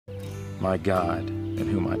my God in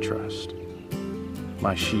whom I trust,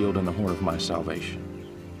 my shield and the horn of my salvation,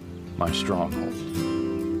 my stronghold.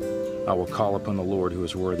 I will call upon the Lord who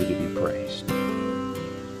is worthy to be praised.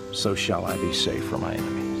 So shall I be safe from my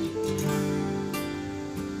enemies.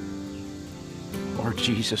 Lord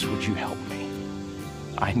Jesus, would you help me?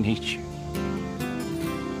 I need you.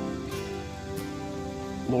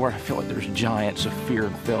 Lord, I feel like there's giants of fear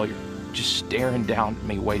and failure just staring down at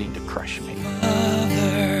me, waiting to crush me.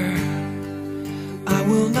 Father, I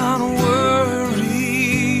will not worry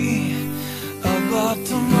about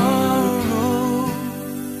tomorrow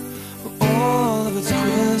or all of its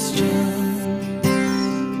questions.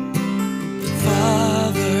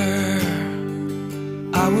 Father,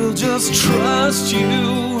 I will just trust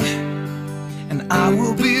you, and I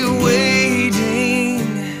will be waiting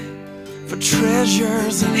for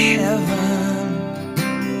treasures in heaven.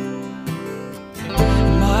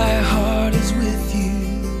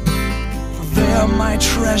 My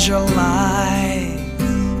treasure lies.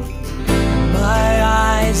 My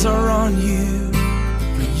eyes are on you,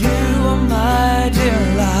 for you are my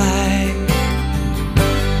delight.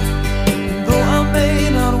 Though I may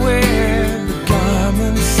not wear the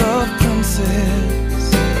garments of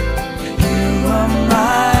princes, you are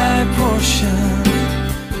my portion.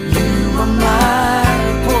 You are my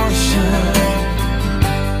portion.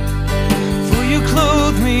 For you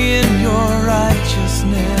clothe me in your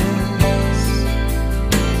righteousness.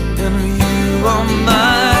 You are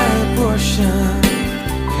my portion.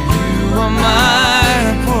 You are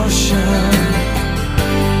my portion.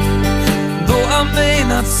 Though I may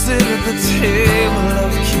not sit at the table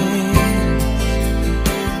of kings,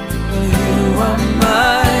 you are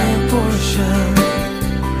my portion.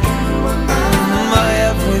 You are my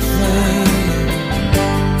everything.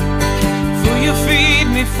 For you feed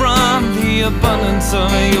me from the abundance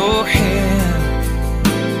of your hand.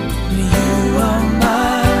 You are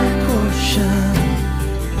my portion.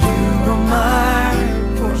 You are my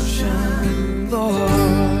portion, Lord.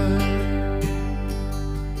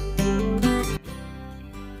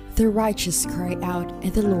 The righteous cry out,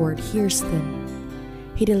 and the Lord hears them.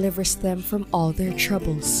 He delivers them from all their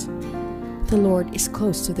troubles. The Lord is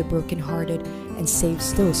close to the brokenhearted and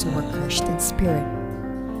saves those who are crushed in spirit.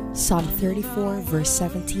 Psalm 34, verse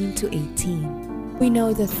 17 to 18. We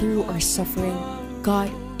know that through our suffering,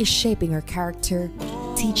 God is shaping our character,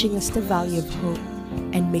 teaching us the value of hope,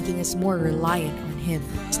 and making us more reliant on Him.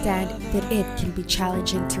 Understand that it can be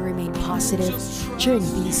challenging to remain positive during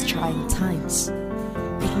these trying times.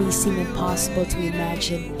 It may seem impossible to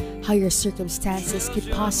imagine how your circumstances could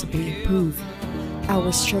possibly improve.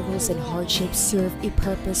 Our struggles and hardships serve a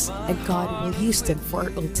purpose, and God will use them for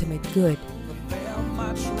our ultimate good.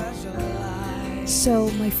 So,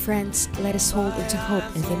 my friends, let us hold into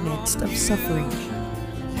hope in the midst of suffering.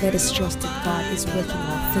 Let us trust that God is working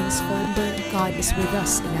all things for us. God is with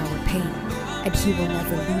us in our pain, and He will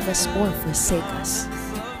never leave us or forsake us.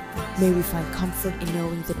 May we find comfort in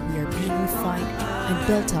knowing that we are being refined and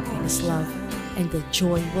built up in His love, and that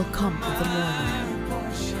joy will come in the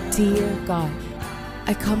morning. Dear God,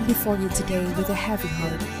 I come before you today with a heavy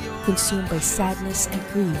heart, consumed by sadness and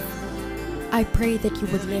grief. I pray that you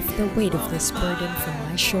would lift the weight of this burden from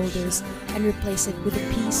my shoulders and replace it with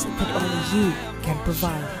a peace that only you can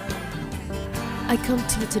provide. I come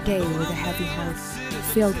to you today with a heavy heart,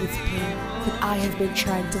 filled with pain that I have been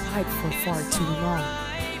trying to hide for far too long.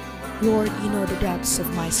 Lord, you know the depths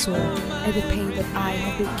of my soul and the pain that I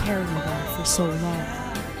have been carrying around for so long.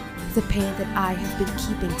 The pain that I have been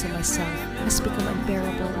keeping to myself has become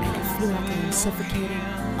unbearable, and I feel like I am suffocating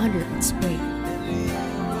under its weight.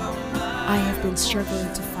 I have been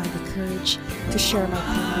struggling to find the courage to share my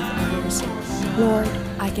pain with others. Lord,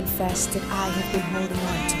 I confess that I have been holding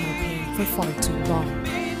on to my pain for far too long.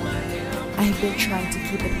 I have been trying to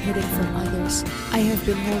keep it hidden from others. I have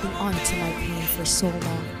been holding on to my pain for so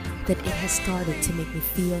long that it has started to make me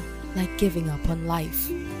feel like giving up on life.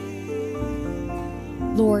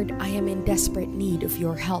 Lord, I am in desperate need of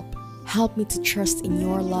your help. Help me to trust in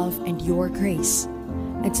your love and your grace,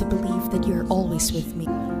 and to believe that you are always with me.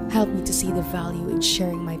 Help me to see the value in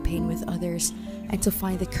sharing my pain with others, and to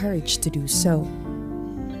find the courage to do so.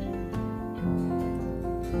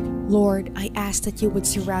 Lord, I ask that you would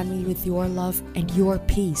surround me with your love and your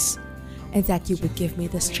peace, and that you would give me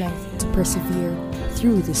the strength to persevere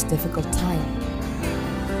through this difficult time.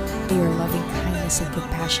 May your loving kindness and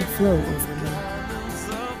compassion flow over me,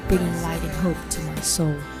 bringing light and hope to my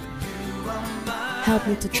soul. Help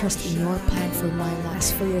me to trust in your plan for my life.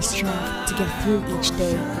 Ask for your strength to get through each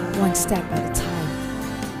day, one step at a time.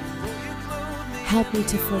 Help me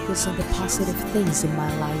to focus on the positive things in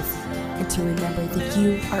my life, and to remember that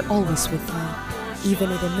you are always with me,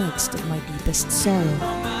 even in the midst of my deepest sorrow.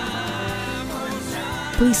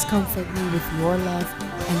 Please comfort me with your love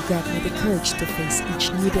and grant me the courage to face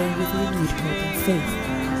each new day with renewed hope and faith.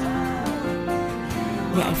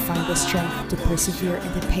 May I find the strength to persevere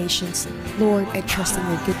and the patience. Lord, I trust in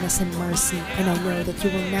your goodness and mercy, and I know that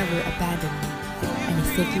you will never abandon me. And I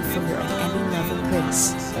thank you for your unending love and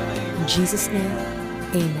grace. In Jesus' name,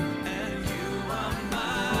 amen.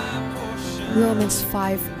 Romans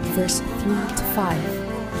 5, verse 3 to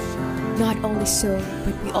 5. Not only so,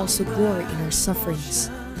 but we also glory in our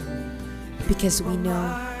sufferings, because we know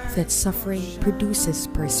that suffering produces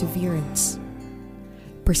perseverance.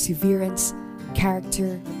 Perseverance,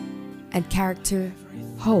 character, and character,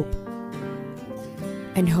 hope.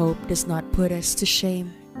 And hope does not put us to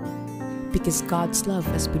shame, because God's love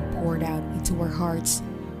has been poured out into our hearts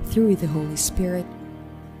through the Holy Spirit,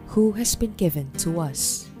 who has been given to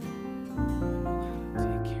us.